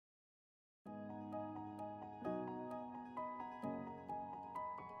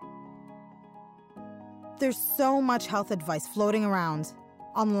There's so much health advice floating around,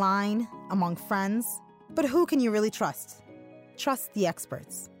 online, among friends, but who can you really trust? Trust the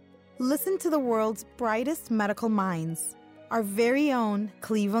experts. Listen to the world's brightest medical minds, our very own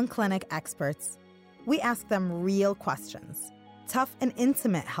Cleveland Clinic experts. We ask them real questions, tough and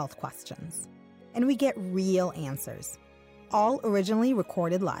intimate health questions, and we get real answers, all originally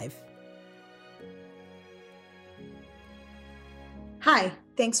recorded live. Hi,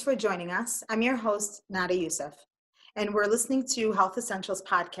 thanks for joining us. I'm your host, Nada Youssef, and we're listening to Health Essentials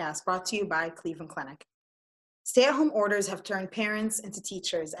podcast brought to you by Cleveland Clinic. Stay-at-home orders have turned parents into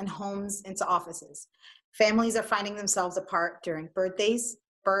teachers and homes into offices. Families are finding themselves apart during birthdays,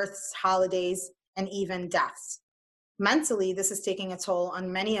 births, holidays, and even deaths. Mentally, this is taking a toll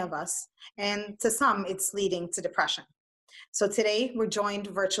on many of us, and to some, it's leading to depression. So today, we're joined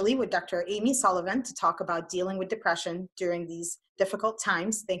virtually with Dr. Amy Sullivan to talk about dealing with depression during these difficult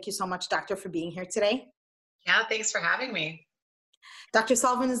times. Thank you so much, Doctor, for being here today. Yeah, thanks for having me. Dr.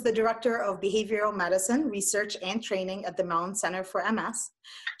 Sullivan is the Director of Behavioral Medicine, Research and Training at the Mellon Center for MS.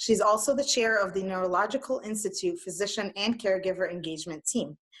 She's also the Chair of the Neurological Institute Physician and Caregiver Engagement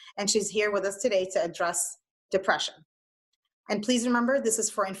Team. And she's here with us today to address depression. And please remember, this is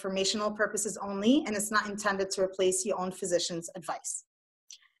for informational purposes only, and it's not intended to replace your own physician's advice.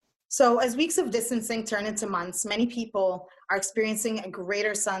 So as weeks of distancing turn into months, many people are experiencing a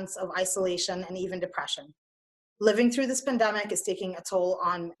greater sense of isolation and even depression. Living through this pandemic is taking a toll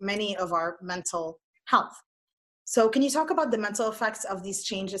on many of our mental health. So can you talk about the mental effects of these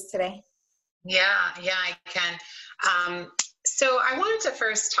changes today? Yeah, I can. So I wanted to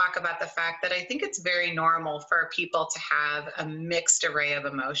first talk about the fact that I think it's very normal for people to have a mixed array of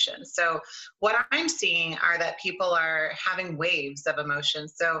emotions. So what I'm seeing are that people are having waves of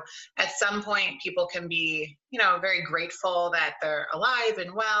emotions. So at some point, people can be, very grateful that they're alive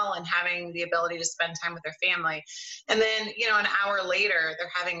and well and having the ability to spend time with their family. And then, an hour later,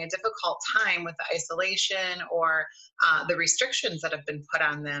 they're having a difficult time with the isolation or the restrictions that have been put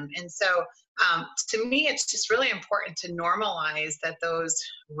on them. And so to me, it's just really important to normalize that those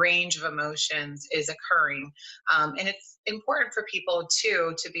range of emotions is occurring. And it's important for people,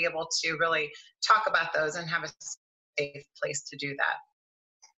 too, to be able to really talk about those and have a safe place to do that.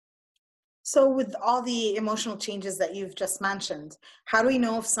 So with all the emotional changes that you've just mentioned, how do we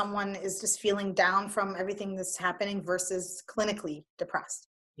know if someone is just feeling down from everything that's happening versus clinically depressed?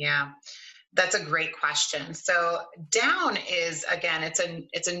 Yeah. That's a great question. So down is, again,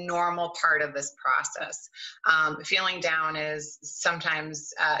 it's a normal part of this process. Feeling down is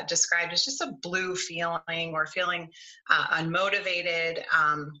sometimes described as just a blue feeling or feeling unmotivated,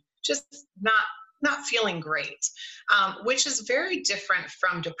 just not feeling great, which is very different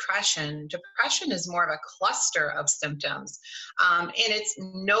from depression. Depression is more of a cluster of symptoms, and it's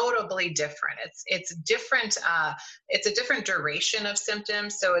notably different. It's different. It's a different duration of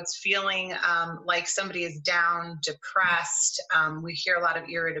symptoms. So it's feeling like somebody is down, depressed. We hear a lot of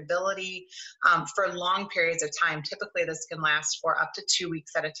irritability for long periods of time. Typically, this can last for up to 2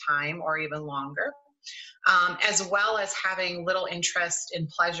 weeks at a time or even longer, as well as having little interest in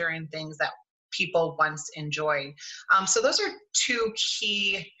pleasure in things that people once enjoyed. So those are two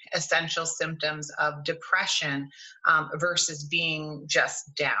key essential symptoms of depression versus being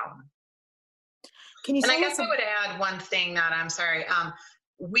just down. And I guess I would add one thing, Nada, I'm sorry.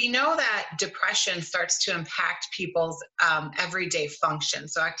 We know that depression starts to impact people's everyday function.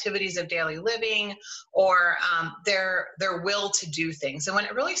 So activities of daily living or their will to do things. And when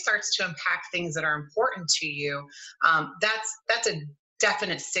it really starts to impact things that are important to you, that's a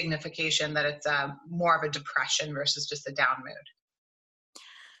definite signification that it's more of a depression versus just a down mood.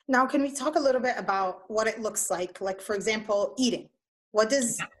 Now, can we talk a little bit about what it looks like? Like, for example, eating. What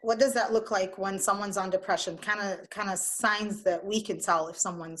does that look like when someone's on depression? Kind of signs that we can tell if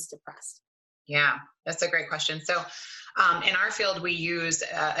someone's depressed. Yeah, that's a great question. So in our field, we use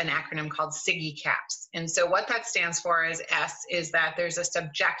an acronym called SIGI-CAPS. And so what that stands for is S is that there's a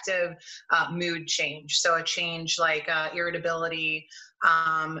subjective mood change. So a change like irritability,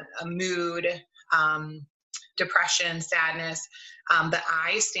 a mood, depression, sadness. The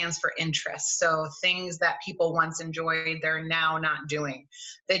I stands for interest. So things that people once enjoyed, they're now not doing.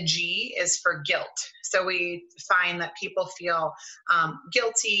 The G is for guilt. So we find that people feel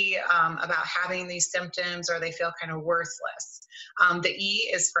guilty about having these symptoms, or they feel kind of worthless. The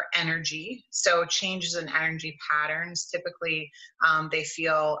E is for energy. So changes in energy patterns. Typically, they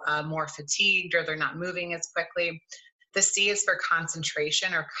feel more fatigued or they're not moving as quickly. The C is for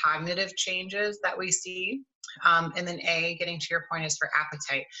concentration or cognitive changes that we see. And then A, getting to your point, is for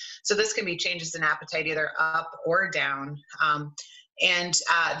appetite. So this can be changes in appetite either up or down. And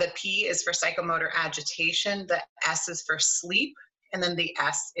the P is for psychomotor agitation, the S is for sleep, and then the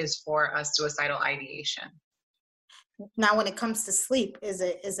S is for suicidal ideation. Now, when it comes to sleep, is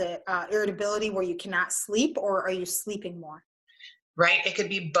it irritability where you cannot sleep, or are you sleeping more? Right? It could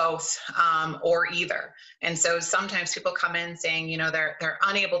be both or either. And so sometimes people come in saying, they're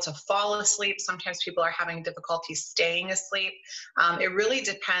unable to fall asleep. Sometimes people are having difficulty staying asleep. It really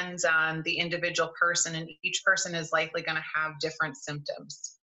depends on the individual person, and each person is likely going to have different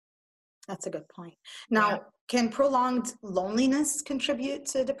symptoms. That's a good point. Yeah. Now, can prolonged loneliness contribute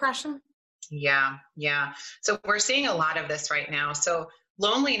to depression? Yeah. So we're seeing a lot of this right now. So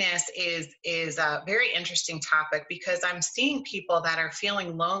loneliness is a very interesting topic, because I'm seeing people that are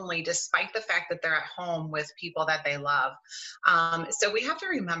feeling lonely despite the fact that they're at home with people that they love. So we have to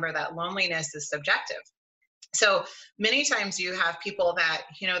remember that loneliness is subjective. So many times you have people that,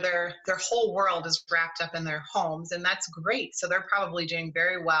 their whole world is wrapped up in their homes, and that's great. So they're probably doing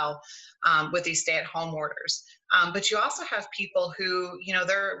very well with these stay-at-home orders. But you also have people who,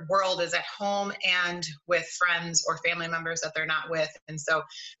 their world is at home and with friends or family members that they're not with. And so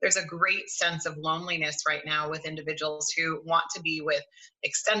there's a great sense of loneliness right now with individuals who want to be with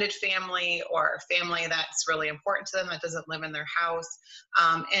extended family or family that's really important to them that doesn't live in their house.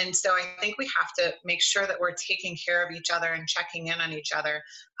 And so I think we have to make sure that we're taking care of each other and checking in on each other,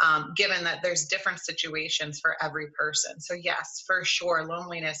 given that there's different situations for every person. So yes, for sure,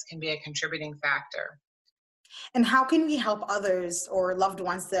 loneliness can be a contributing factor. And how can we help others or loved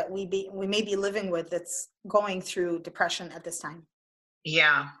ones that we may be living with that's going through depression at this time?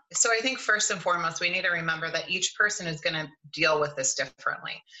 Yeah. So I think first and foremost, we need to remember that each person is going to deal with this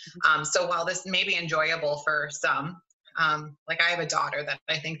differently. So while this may be enjoyable for some, like I have a daughter that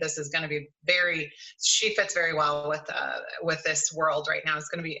I think this is going to be she fits very well with this world right now. It's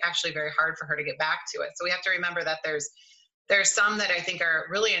going to be actually very hard for her to get back to it. So we have to remember that there's some that I think are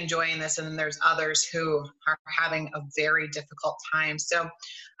really enjoying this, and then there's others who are having a very difficult time. So,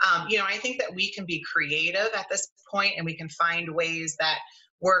 I think that we can be creative at this point, and we can find ways that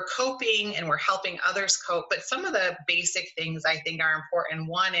we're coping and we're helping others cope. But some of the basic things I think are important.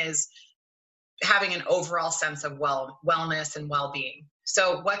 One is having an overall sense of wellness and well-being.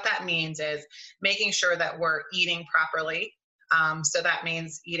 So what that means is making sure that we're eating properly. So that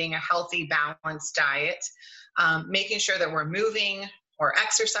means eating a healthy, balanced diet, making sure that we're moving or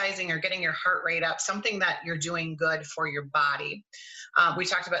exercising or getting your heart rate up, something that you're doing good for your body. We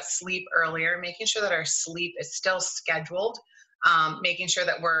talked about sleep earlier, making sure that our sleep is still scheduled, making sure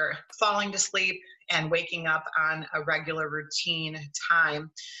that we're falling to sleep and waking up on a regular routine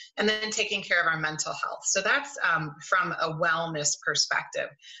time, and then taking care of our mental health. So that's from a wellness perspective.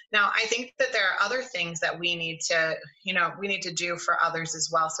 Now, I think that there are other things that we need to do for others as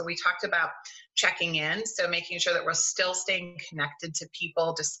well. So we talked about checking in, so making sure that we're still staying connected to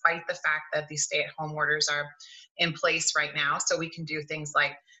people despite the fact that these stay-at-home orders are in place right now. So we can do things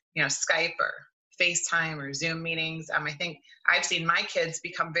like, Skype or FaceTime or Zoom meetings. I think I've seen my kids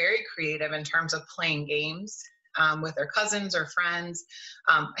become very creative in terms of playing games with their cousins or friends,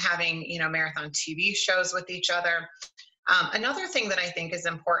 having, marathon TV shows with each other. Another thing that I think is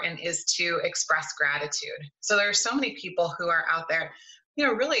important is to express gratitude. So there are so many people who are out there,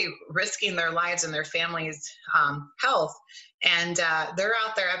 really risking their lives and their families' health. And they're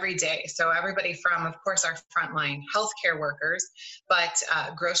out there every day. So everybody from, of course, our frontline healthcare workers, but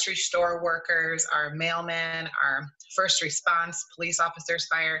grocery store workers, our mailmen, our first response, police officers,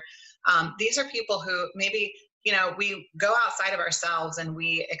 fire. These are people who maybe, we go outside of ourselves and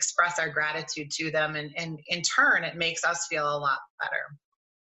we express our gratitude to them. And in turn, it makes us feel a lot better.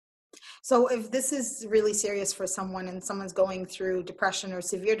 So if this is really serious for someone and someone's going through depression or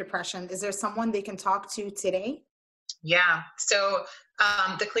severe depression, is there someone they can talk to today? Yeah. So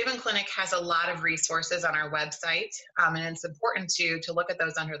the Cleveland Clinic has a lot of resources on our website, and it's important to look at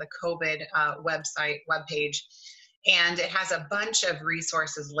those under the COVID webpage. And it has a bunch of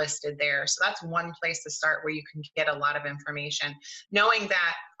resources listed there. So that's one place to start where you can get a lot of information. Knowing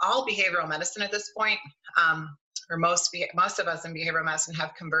that all behavioral medicine at this point, or most of us in behavioral medicine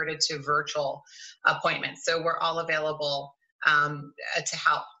have converted to virtual appointments. So we're all available to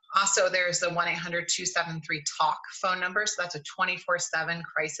help. Also, there's the 1-800-273-TALK phone number. So that's a 24/7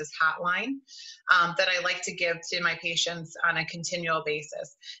 crisis hotline that I like to give to my patients on a continual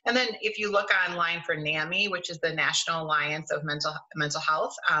basis. And then if you look online for NAMI, which is the National Alliance of Mental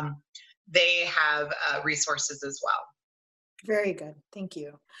Health, they have resources as well. Very good. Thank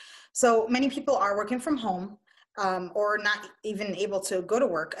you. So many people are working from home or not even able to go to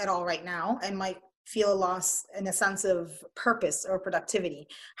work at all right now and might feel a loss in a sense of purpose or productivity.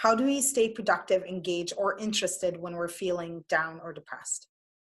 How do we stay productive, engaged, or interested when we're feeling down or depressed?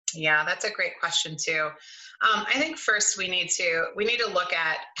 Yeah, that's a great question too. I think first we need to look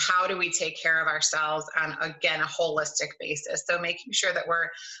at how do we take care of ourselves on, again, a holistic basis. So making sure that we're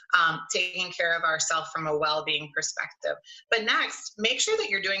taking care of ourselves from a well-being perspective. But next, make sure that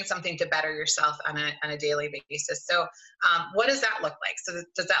you're doing something to better yourself on a daily basis. So what does that look like? So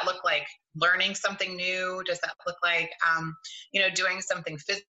does that look like learning something new? Does that look like doing something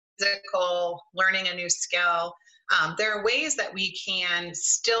physical, learning a new skill? There are ways that we can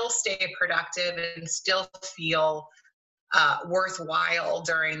still stay productive and still feel worthwhile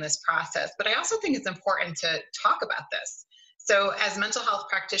during this process. But I also think it's important to talk about this. So as mental health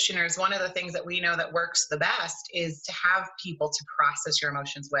practitioners, one of the things that we know that works the best is to have people to process your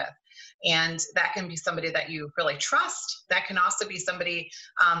emotions with. And that can be somebody that you really trust. That can also be somebody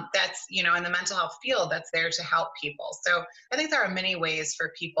that's, in the mental health field that's there to help people. So I think there are many ways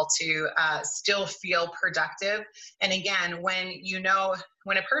for people to still feel productive. And again, when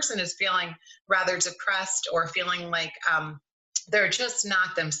a person is feeling rather depressed or feeling like they're just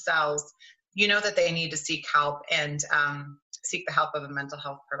not themselves, that they need to seek help and seek the help of a mental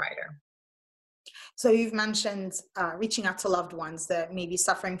health provider. So you've mentioned reaching out to loved ones that may be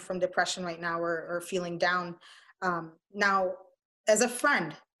suffering from depression right now or feeling down. Now, as a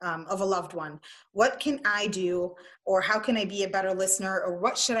friend of a loved one, what can I do, or how can I be a better listener, or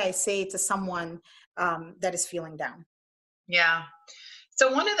what should I say to someone that is feeling down? Yeah.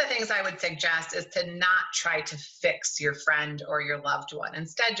 So one of the things I would suggest is to not try to fix your friend or your loved one.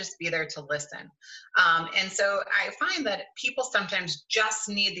 Instead, just be there to listen. And so I find that people sometimes just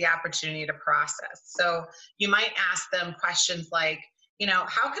need the opportunity to process. So you might ask them questions like,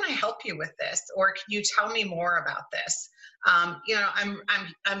 how can I help you with this? Or can you tell me more about this?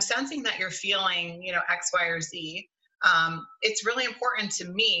 I'm sensing that you're feeling, X, Y, or Z. It's really important to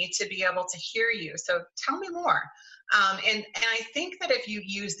me to be able to hear you. So tell me more. And I think that if you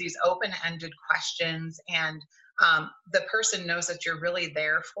use these open-ended questions and the person knows that you're really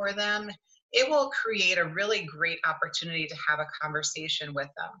there for them, it will create a really great opportunity to have a conversation with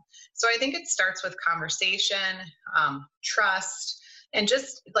them. So I think it starts with conversation, trust, and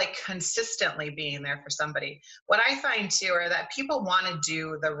just like consistently being there for somebody. What I find too are that people want to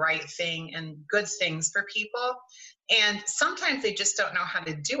do the right thing and good things for people. And sometimes they just don't know how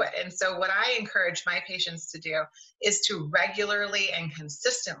to do it. And so what I encourage my patients to do is to regularly and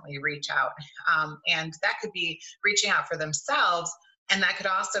consistently reach out. And that could be reaching out for themselves. And that could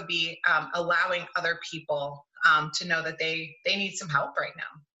also be allowing other people to know that they need some help right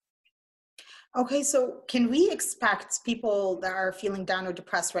now. Okay, so can we expect people that are feeling down or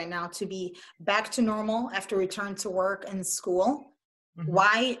depressed right now to be back to normal after return to work and school? Mm-hmm.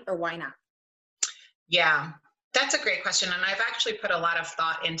 Why or why not? Yeah, that's a great question. And I've actually put a lot of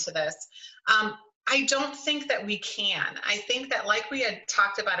thought into this. I don't think that we can. I think that, like we had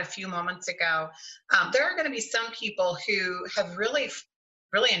talked about a few moments ago, there are going to be some people who have really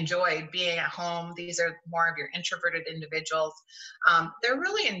enjoyed being at home. These are more of your introverted individuals. They're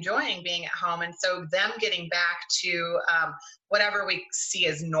really enjoying being at home. And so them getting back to whatever we see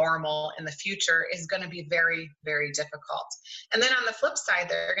as normal in the future is going to be very, very difficult. And then on the flip side,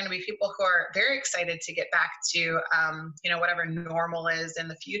 there are going to be people who are very excited to get back to, whatever normal is in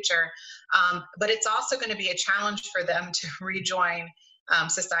the future. But it's also going to be a challenge for them to rejoin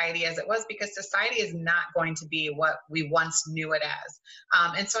society as it was, because society is not going to be what we once knew it as.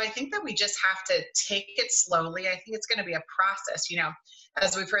 And so I think that we just have to take it slowly. I think it's going to be a process,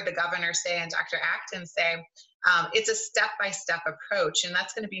 as we've heard the governor say and Dr. Acton say, it's a step-by-step approach. And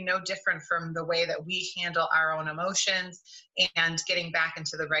that's going to be no different from the way that we handle our own emotions and getting back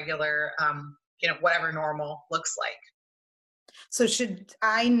into the regular, whatever normal looks like. So should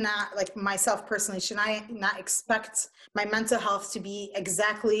I not, like myself personally, should I not expect my mental health to be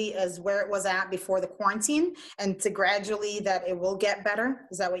exactly as where it was at before the quarantine, and to gradually that it will get better?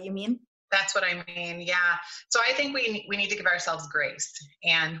 Is that what you mean? That's what I mean. Yeah. So I think we need to give ourselves grace.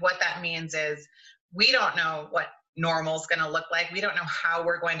 And what that means is we don't know what normal is going to look like. We don't know how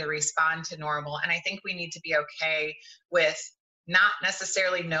we're going to respond to normal. And I think we need to be okay with not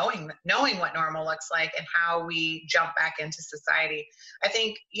necessarily knowing what normal looks like and how we jump back into society. I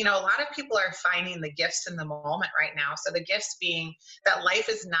think, a lot of people are finding the gifts in the moment right now. So the gifts being that life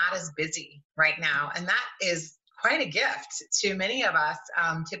is not as busy right now. And that is quite a gift to many of us,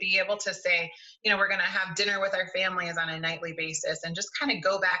 to be able to say, we're going to have dinner with our families on a nightly basis and just kind of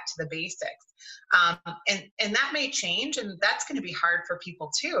go back to the basics. And that may change, and that's going to be hard for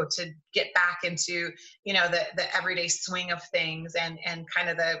people too, to get back into, the everyday swing of things and kind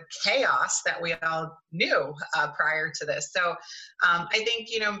of the chaos that we all knew prior to this. So I think,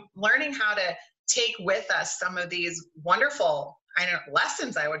 learning how to take with us some of these wonderful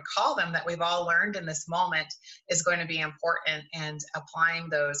lessons, I would call them, that we've all learned in this moment is going to be important, and applying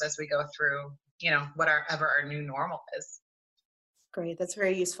those as we go through, whatever our new normal is. Great. That's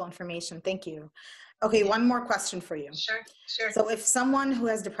very useful information. Thank you. Okay, one more question for you. Sure. So if someone who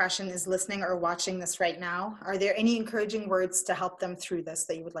has depression is listening or watching this right now, are there any encouraging words to help them through this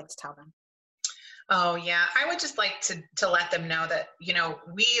that you would like to tell them? Oh, yeah. I would just like to let them know that,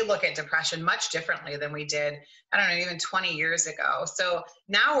 we look at depression much differently than we did, I don't know, even 20 years ago. So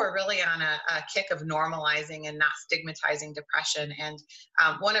now we're really on a kick of normalizing and not stigmatizing depression. And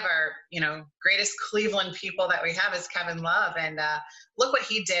one of our, greatest Cleveland people that we have is Kevin Love. And look what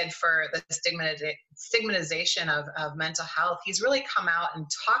he did for the stigmatization of mental health. He's really come out and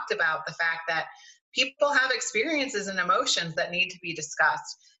talked about the fact that people have experiences and emotions that need to be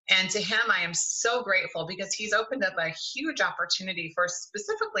discussed. And to him, I am so grateful, because he's opened up a huge opportunity for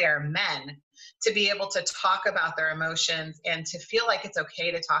specifically our men to be able to talk about their emotions and to feel like it's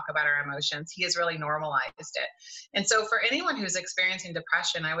okay to talk about our emotions. He has really normalized it. And so for anyone who's experiencing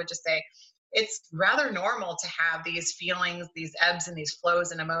depression, I would just say it's rather normal to have these feelings, these ebbs and these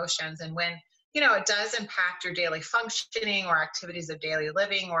flows and emotions. And when it does impact your daily functioning or activities of daily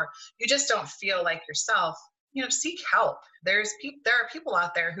living, or you just don't feel like yourself, seek help. There are people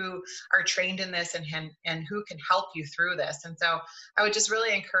out there who are trained in this and who can help you through this. And so I would just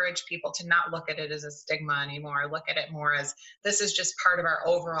really encourage people to not look at it as a stigma anymore. Look at it more as this is just part of our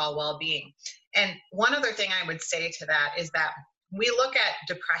overall well-being. And one other thing I would say to that is that we look at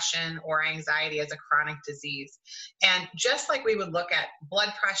depression or anxiety as a chronic disease. And just like we would look at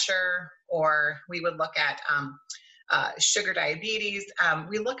blood pressure, or we would look at sugar diabetes,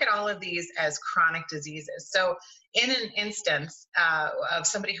 we look at all of these as chronic diseases. So in an instance of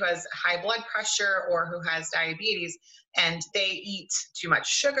somebody who has high blood pressure or who has diabetes, and they eat too much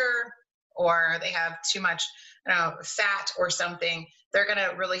sugar, or they have too much fat or something, they're going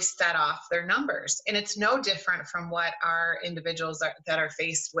to really set off their numbers. And it's no different from what our individuals that are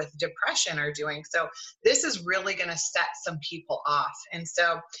faced with depression are doing. So this is really going to set some people off. And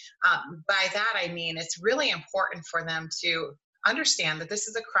so by that, I mean, it's really important for them to understand that this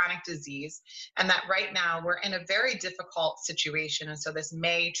is a chronic disease, and that right now we're in a very difficult situation. And so this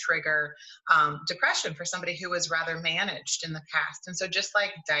may trigger depression for somebody who was rather managed in the past. And so just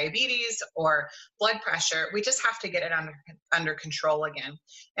like diabetes or blood pressure, we just have to get it under control again.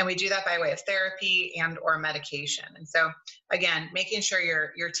 And we do that by way of therapy and or medication. And so again, making sure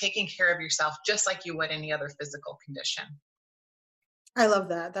you're taking care of yourself just like you would any other physical condition. I love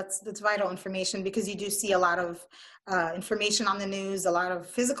that. That's vital information, because you do see a lot of information on the news, a lot of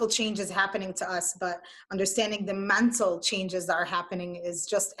physical changes happening to us, but understanding the mental changes that are happening is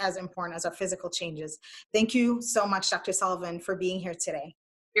just as important as our physical changes. Thank you so much, Dr. Sullivan, for being here today.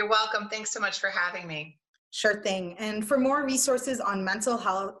 You're welcome. Thanks so much for having me. Sure thing. And for more resources on mental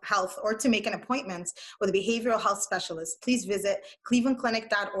health or to make an appointment with a behavioral health specialist, please visit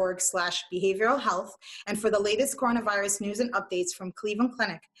clevelandclinic.org/behavioral health. And for the latest coronavirus news and updates from Cleveland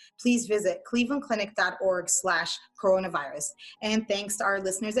Clinic, please visit clevelandclinic.org/coronavirus. And thanks to our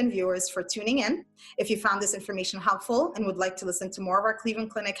listeners and viewers for tuning in. If you found this information helpful and would like to listen to more of our Cleveland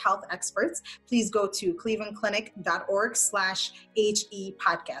Clinic health experts, please go to clevelandclinic.org/HE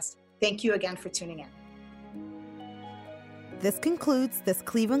podcast. Thank you again for tuning in. This concludes this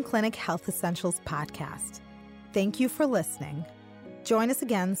Cleveland Clinic Health Essentials podcast. Thank you for listening. Join us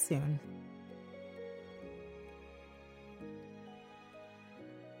again soon.